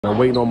I'm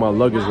waiting on my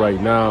luggage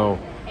right now,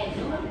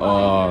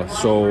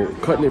 so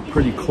cutting it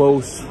pretty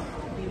close,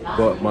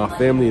 but my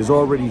family is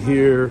already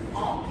here.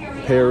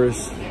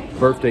 Paris,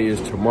 birthday is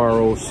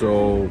tomorrow,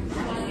 so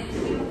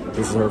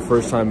this is her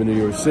first time in New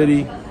York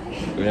City,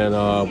 and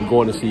we're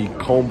going to see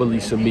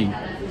Kombilsea Mi.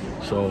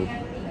 So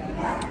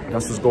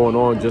that's what's going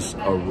on. Just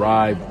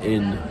arrived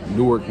in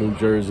Newark, New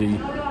Jersey.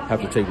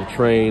 Have to take the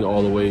train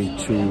all the way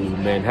to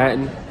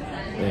Manhattan,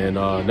 and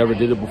never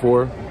did it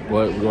before,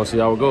 but we're gonna see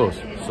how it goes.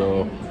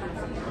 So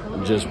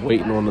I'm just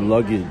waiting on the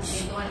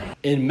luggage.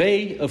 In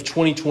May of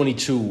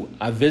 2022,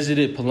 I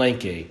visited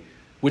Palenque,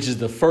 which is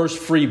the first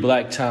free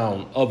black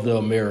town of the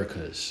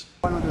Americas.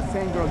 One of the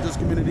singers of this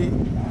community,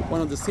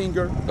 one of the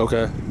singers.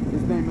 Okay.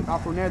 His name is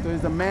Afroneto.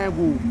 He's the man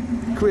who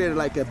created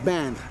like a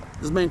band.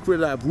 This man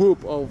created a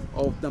group of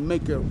the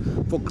maker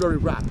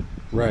folkloric rap.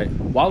 Right.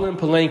 While in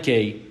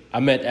Palenque, I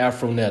met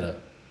Afroneta,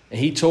 and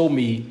he told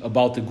me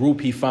about the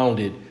group he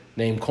founded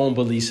named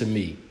Kombilsea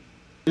Mi.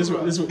 This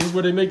is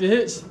where they make the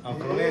hits?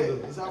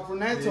 Afroneto. It's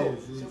Afroneto.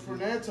 It's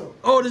Afroneto.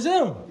 Oh, it's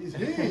him? It's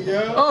him,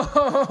 yeah.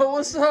 Oh,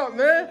 what's up,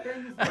 man?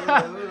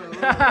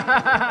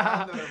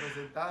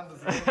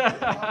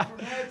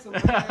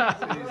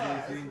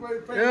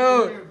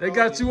 Yo, they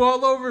got you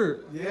all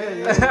over.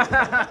 Yeah.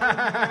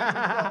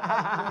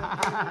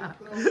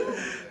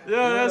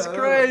 Yo, that's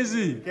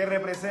crazy. Que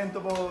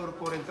represento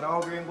por el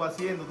trabajo que vengo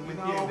haciendo, ¿tú me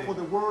entiendes? For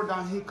the word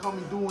that he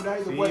coming doing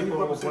that, the Sí, way he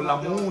por la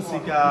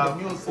música,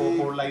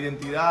 por la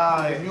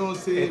identidad.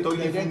 Estoy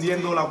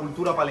difundiendo la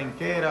cultura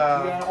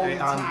palenquera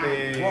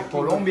ante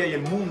Colombia y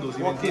el mundo,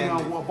 ¿sí me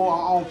entiendes?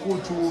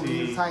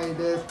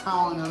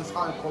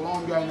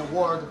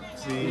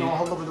 Sí.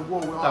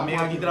 También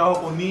aquí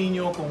trabajo con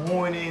niños, con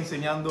jóvenes,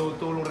 enseñando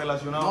todo lo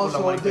relacionado con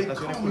las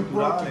manifestaciones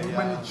culturales.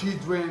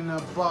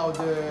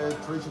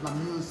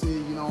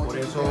 Por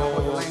eso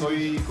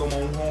soy como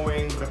un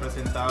joven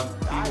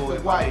representativo de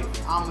país.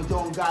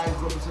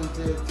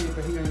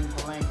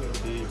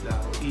 Sí,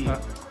 claro. Y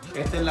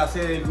esta es la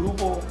sede del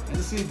grupo,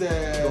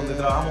 donde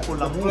trabajamos con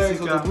la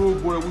música,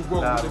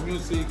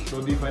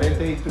 los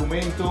diferentes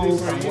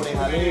instrumentos, tambores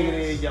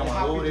alegres,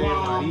 llamadores,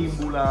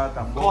 marímbula,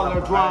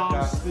 tambores,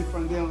 maracas.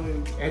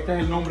 Este es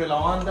el nombre de la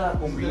banda,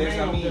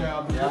 Kombilsea Mi.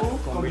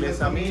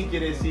 Kombilsea Mi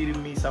quiere decir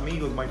mis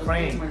amigos, my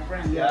friend.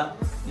 ¿Ya?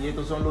 Y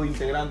estos son los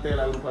integrantes de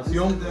la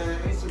agrupación.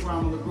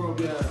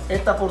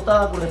 Esta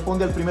portada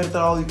corresponde al primer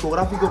trabajo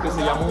discográfico que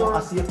se llamó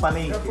Así es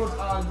Palenque.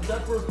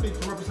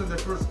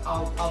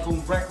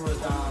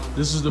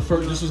 This is the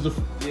first. This is the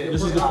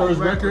first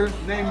record.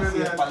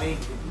 Así es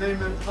Palenque.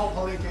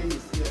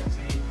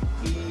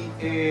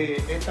 Y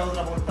esta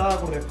otra portada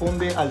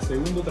corresponde al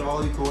segundo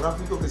trabajo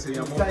discográfico que se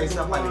llamó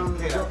Esa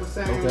Palenquera.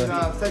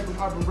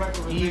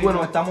 Y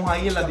bueno, estamos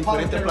ahí en las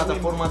diferentes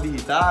plataformas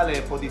digitales,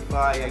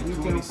 Spotify,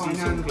 iTunes,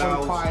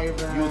 SoundCloud,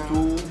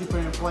 YouTube.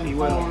 Y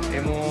bueno,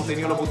 hemos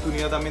tenido la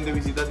oportunidad también de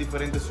visitar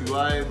diferentes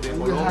ciudades de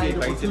Colombia y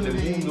países del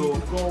mundo.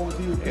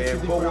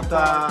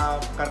 Bogotá,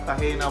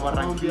 Cartagena,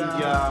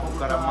 Barranquilla,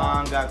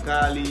 Bucaramanga,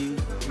 Cali,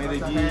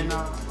 Medellín.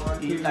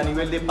 Y a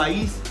nivel de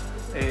país,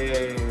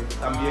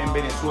 también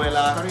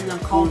Venezuela,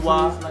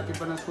 Cuba,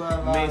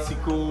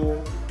 México,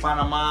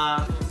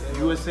 Panamá,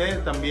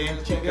 USA, también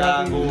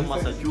Chicago,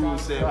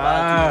 Massachusetts,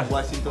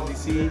 Washington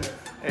DC,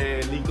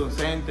 Lincoln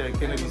Center,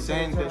 Kennedy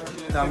Center,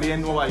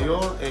 también Nueva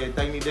York,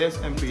 Tiny Desk,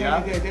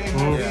 NPR,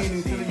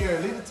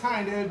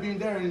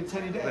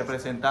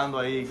 representando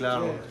ahí,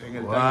 claro, en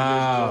el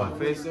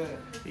Tiny Desk Fest.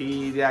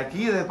 Y de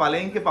aquí, de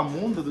Palenque para el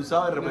mundo, tú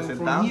sabes,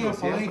 representando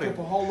siempre.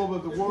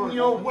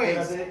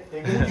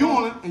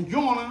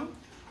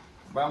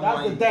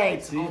 That's the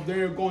date of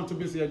they're going to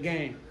visit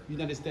again,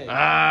 United States.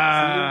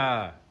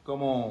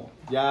 Como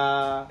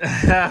ya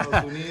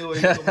Estados Unidos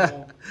y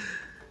como,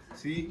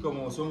 sí,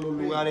 como son los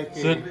lugares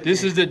que So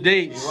this is the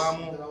dates.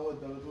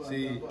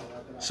 Sí.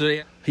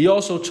 So he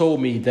also told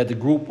me that the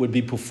group would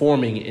be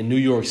performing in New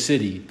York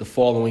City the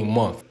following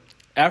month.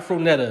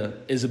 Afroneta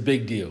is a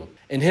big deal,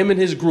 and him and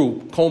his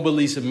group,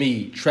 Kombilsea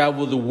Mi,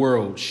 travel the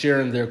world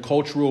sharing their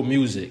cultural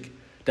music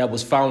that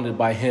was founded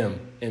by him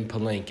in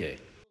Palenque.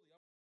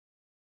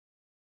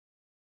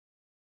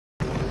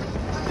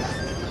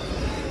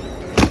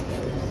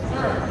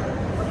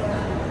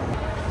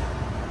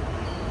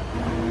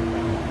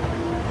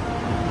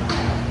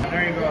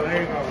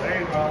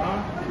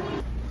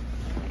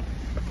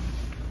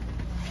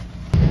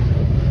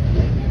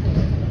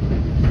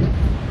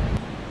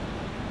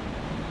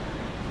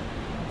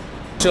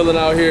 Chilling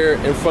out here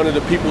in front of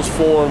the People's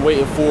Forum,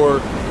 waiting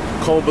for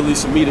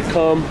Kombilsea Mi to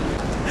come.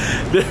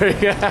 There we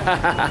go.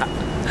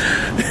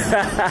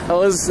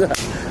 What's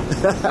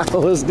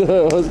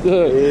good? What's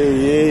good?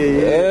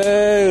 Yeah.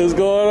 Hey, what's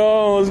going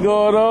on? What's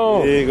going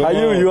on? Yeah, how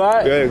you? You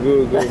alright?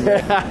 Good,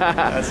 man.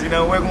 Así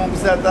no fue como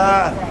usted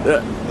está.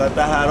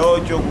 Plata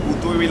Jarocho,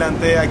 Cucutú y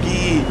Vilante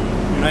aquí.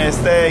 United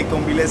States,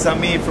 Kombilsea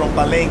Mi from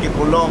Palenque,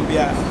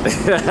 Colombia.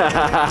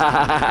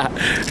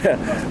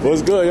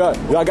 What's good? Yo,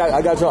 I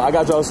got y'all.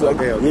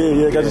 Okay.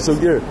 Yeah, got you some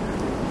gear.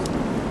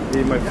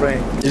 He's my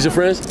friend. Is your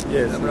friends?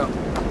 Yes, bro.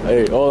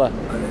 Hey, hola.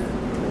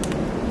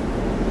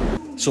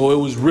 So it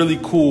was really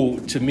cool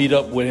to meet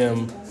up with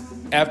him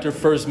after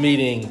first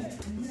meeting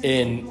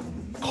in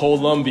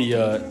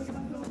Colombia,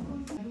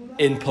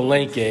 in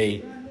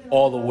Palenque,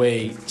 all the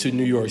way to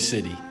New York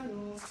City.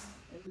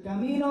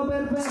 Camino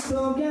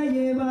perfecto que ha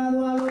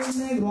llevado a los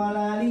negros a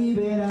la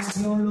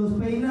liberación. Los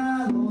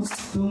peinados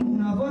son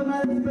una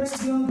forma de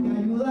expresión que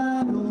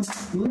ayudaron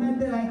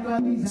durante la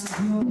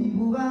esclavización y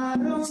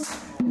jugaron.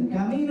 El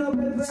camino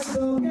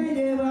perfecto que ha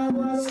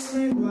llevado a los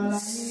negros a la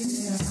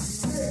liberación.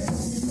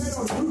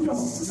 Pero mucho,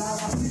 la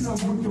vacilo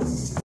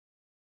mucho.